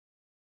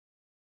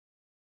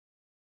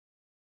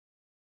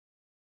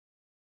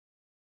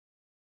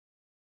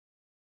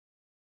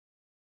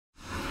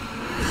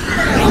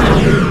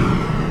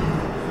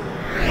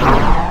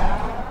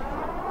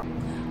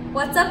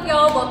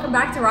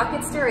welcome back to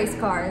Rockets to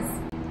Racecars.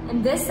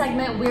 In this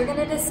segment, we're going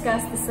to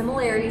discuss the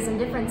similarities and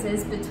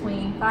differences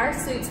between fire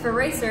suits for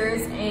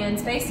racers and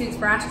spacesuits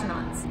for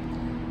astronauts.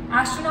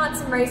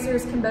 Astronauts and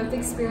racers can both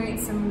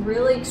experience some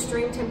really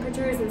extreme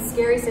temperatures and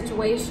scary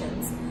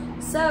situations.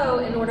 So,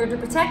 in order to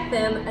protect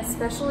them, a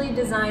specially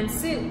designed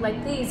suit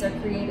like these are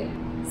created.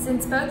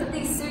 Since both of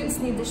these suits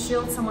need to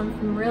shield someone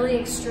from really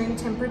extreme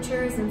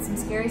temperatures and some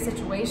scary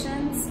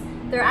situations,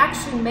 they're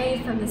actually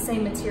made from the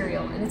same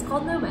material, and it's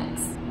called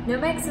Nomex.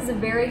 Nomex is a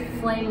very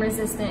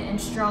flame-resistant and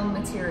strong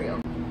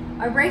material.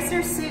 A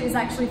racer suit is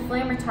actually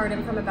flame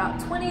retardant from about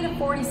 20 to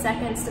 40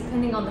 seconds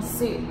depending on the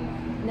suit.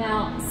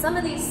 Now, some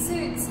of these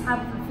suits have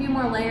a few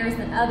more layers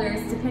than others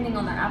depending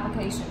on their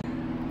application.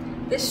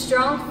 This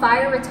strong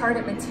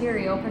fire-retardant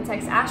material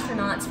protects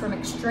astronauts from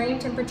extreme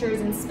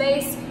temperatures in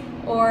space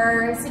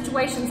or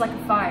situations like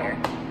a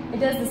fire. It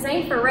does the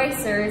same for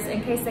racers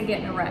in case they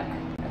get in a wreck.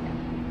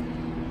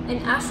 An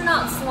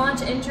astronaut's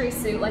launch entry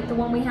suit, like the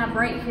one we have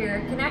right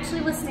here, can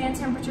actually withstand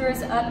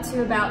temperatures up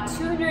to about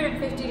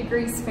 250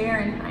 degrees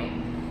Fahrenheit.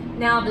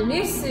 Now, the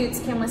new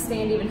suits can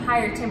withstand even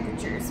higher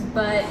temperatures,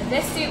 but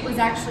this suit was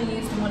actually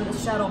used in one of the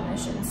shuttle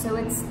missions, so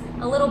it's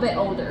a little bit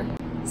older.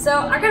 So,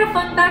 I got a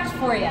fun fact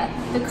for you.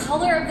 The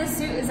color of this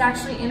suit is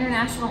actually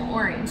international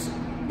orange.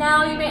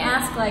 Now, you may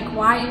ask, like,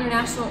 why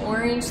international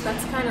orange?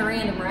 That's kind of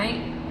random,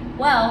 right?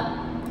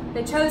 Well,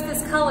 they chose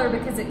this color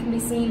because it can be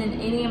seen in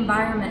any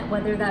environment,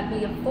 whether that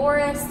be a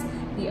forest,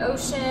 the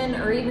ocean,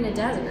 or even a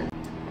desert.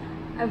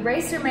 A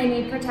racer may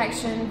need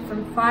protection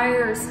from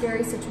fire or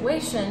scary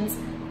situations,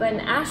 but an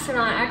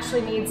astronaut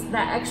actually needs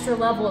that extra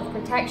level of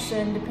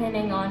protection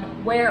depending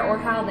on where or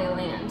how they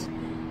land.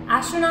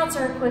 Astronauts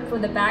are equipped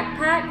with a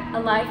backpack, a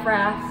life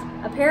raft,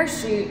 a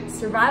parachute,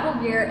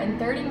 survival gear, and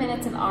 30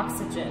 minutes of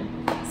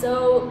oxygen.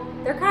 So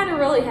they're kind of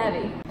really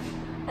heavy.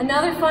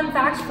 Another fun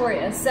fact for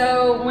you.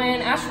 So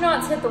when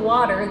astronauts hit the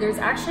water, there's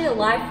actually a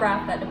life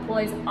raft that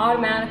deploys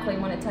automatically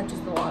when it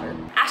touches the water.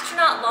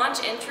 Astronaut launch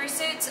entry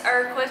suits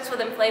are equipped with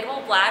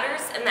inflatable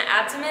bladders in the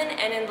abdomen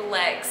and in the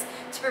legs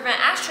to prevent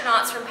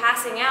astronauts from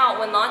passing out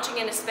when launching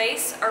into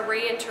space or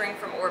re-entering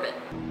from orbit.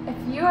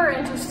 If you are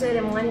interested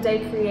in one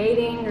day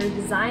creating or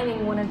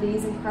designing one of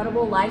these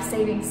incredible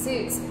life-saving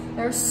suits,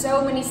 there are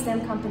so many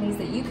STEM companies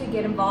that you could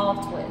get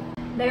involved with.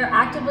 They are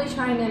actively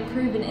trying to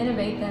improve and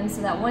innovate them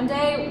so that one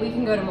day we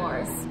can go to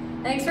Mars.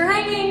 Thanks for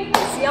hanging!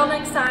 See y'all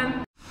next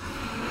time!